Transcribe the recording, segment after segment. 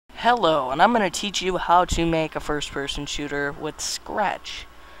Hello, and I'm going to teach you how to make a first-person shooter with Scratch.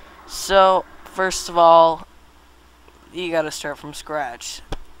 So, first of all, you gotta start from scratch.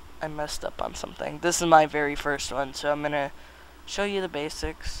 I messed up on something. This is my very first one, so I'm going to show you the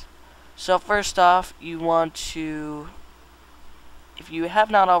basics. So, first off, you want to, if you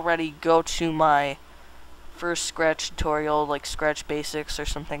have not already, go to my first Scratch tutorial, like Scratch Basics or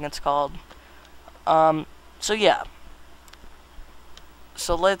something it's called. So yeah.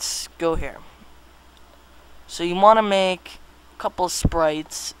 So let's go here. So you want to make a couple of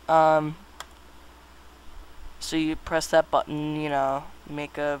sprites. So you press that button,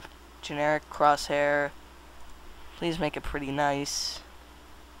 make a generic crosshair. Please make it pretty nice.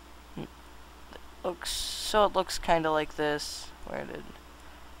 It looks kind of like this. Where did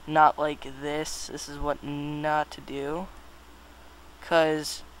not like this? This is what not to do.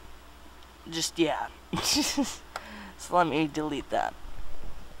 Cause yeah. So let me delete that.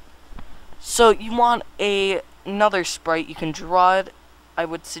 So you want another sprite, you can draw it. I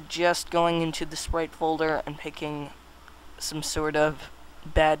would suggest going into the sprite folder and picking some sort of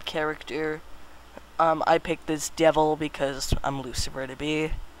bad character. I picked this devil because I'm Lucifer to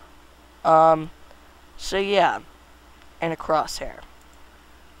be. So yeah, and a crosshair.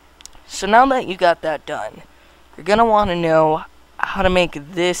 So now that you got that done, you're gonna want to know how to make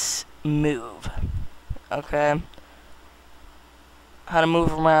this move. Okay? How to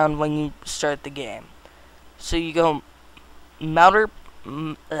move around when you start the game. So you go Now,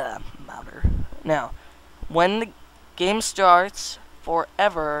 when the game starts,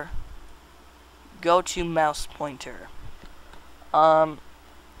 forever, go to mouse pointer. So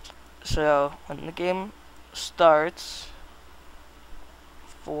when the game starts,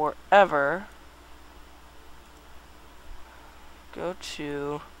 forever, go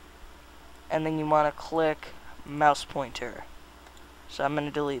to, and then you want to click mouse pointer. So I'm going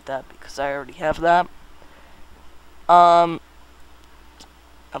to delete that because I already have that.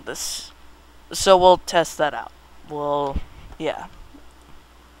 So we'll test that out. Yeah.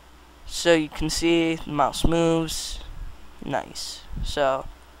 So you can see the mouse moves. Nice. So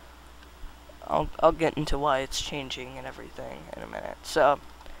I'll get into why it's changing and everything in a minute. So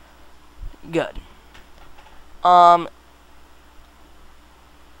good.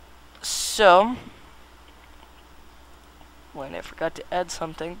 So wait, I forgot to add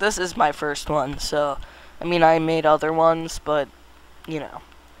something. This is my first one, so I mean I made other ones, but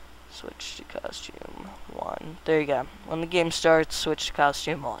switch to costume 1. There you go. When the game starts, switch to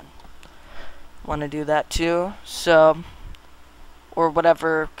costume 1. Want to do that too? So, or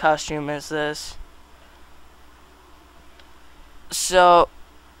whatever costume is this. So,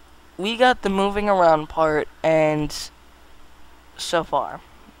 we got the moving around part, and so far,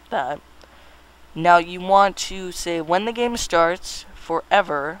 that. Now you want to say when the game starts,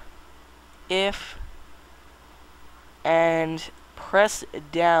 forever, if, and press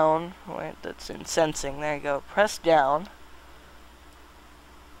down. Wait, that's in sensing. There you go. Press down.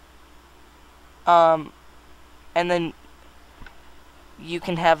 And then you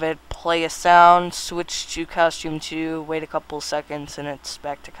can have it play a sound, switch to costume 2, wait a couple seconds, and it's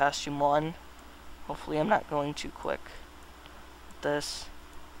back to costume 1. Hopefully I'm not going too quick with this.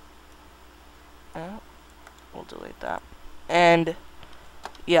 We'll delete that. And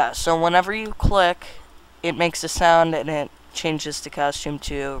yeah, so whenever you click, it makes a sound and it changes to costume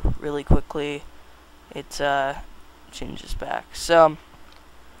 2 really quickly. It changes back. So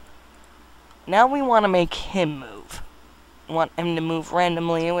now we want to make him move. We want him to move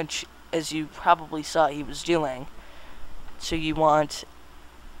randomly, which, as you probably saw, he was doing. So you want,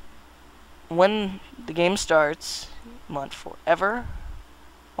 when the game starts, you want forever,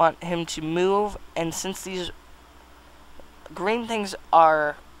 want him to move, and since these green things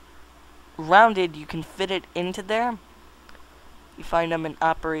are rounded, you can fit it into there. You find them in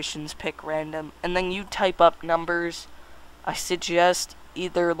operations, pick random, and then you type up numbers. I suggest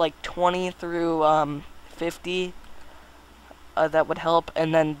either like 20 through 50. That would help.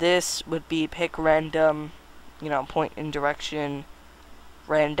 And then this would be pick random, point in direction,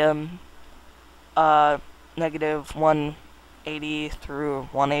 random, negative 180 through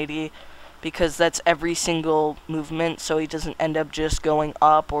 180, because that's every single movement, so he doesn't end up just going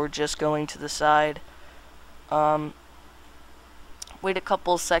up or just going to the side. Wait a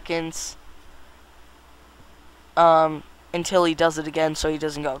couple seconds until he does it again, so he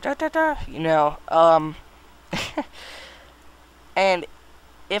doesn't go da da da, and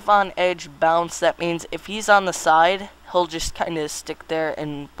if on edge bounce, that means if he's on the side, he'll just kind of stick there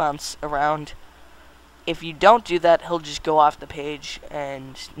and bounce around. If you don't do that, he'll just go off the page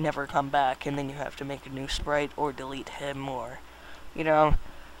and never come back, and then you have to make a new sprite or delete him, or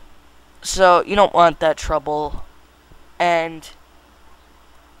So you don't want that trouble. And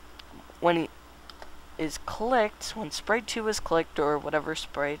when he is clicked, when sprite 2 is clicked, or whatever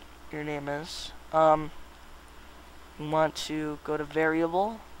sprite your name is, you want to go to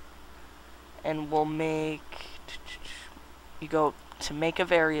variable, and we'll make, you go to make a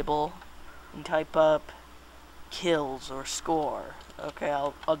variable, and type up kills or score. Okay,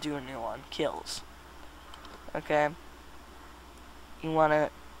 I'll do a new one, kills. Okay, you want to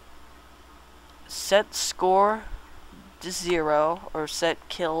set score to 0, or set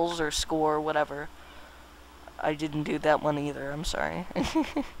kills or score, whatever. I didn't do that one either, I'm sorry.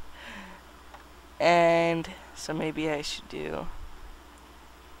 And so maybe I should do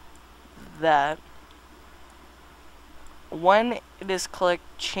that. When it is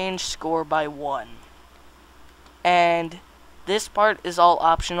clicked, change score by 1. And this part is all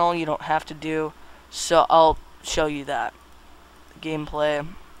optional, you don't have to do, so I'll show you that. Gameplay.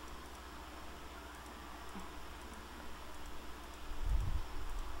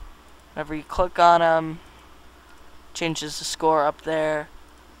 Whenever you click on them, changes the score up there.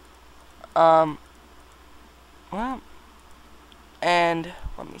 Well, and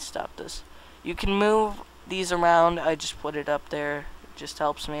let me stop this. You can move these around. I just put it up there. It just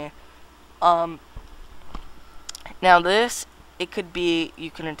helps me. Now this, it could be,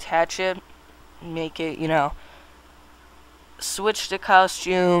 you can attach it, make it, you know, switch to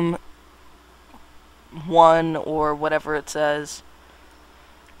costume 1 or whatever it says.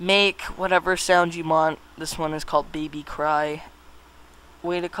 Make whatever sound you want. This one is called Baby Cry.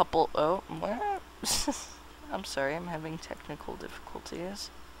 Wait a couple, oh, what? I'm sorry, I'm having technical difficulties.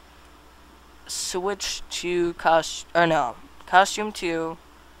 Switch to costume 2,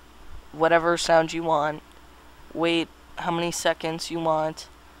 whatever sound you want. Wait how many seconds you want,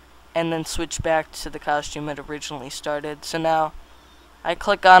 and then switch back to the costume it originally started. So now, I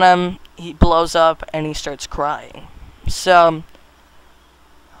click on him, he blows up, and he starts crying. So,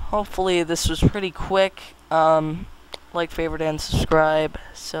 hopefully this was pretty quick. Like, favorite, and subscribe.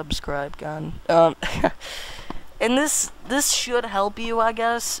 Gone. And this should help you, I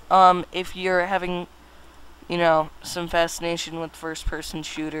guess. If you're having, you know, some fascination with first-person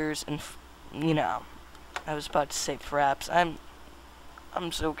shooters, and you know, I was about to say fraps.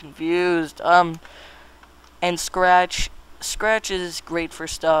 I'm so confused. And Scratch is great for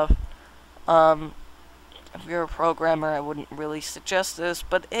stuff. If you're a programmer, I wouldn't really suggest this,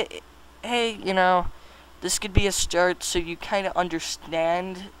 but hey, you know, this could be a start so you kind of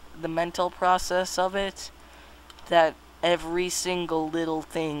understand the mental process of it, that every single little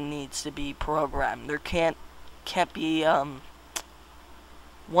thing needs to be programmed. There can't be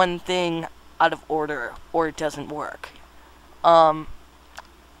one thing out of order or it doesn't work.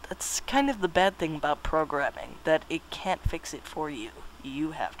 That's kind of the bad thing about programming, that it can't fix it for you.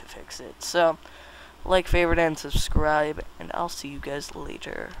 You have to fix it. So, like, favorite, and subscribe, and I'll see you guys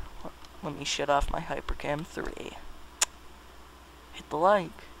later. Let me shut off my Hypercam 3. Hit the like.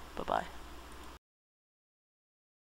 Bye-bye.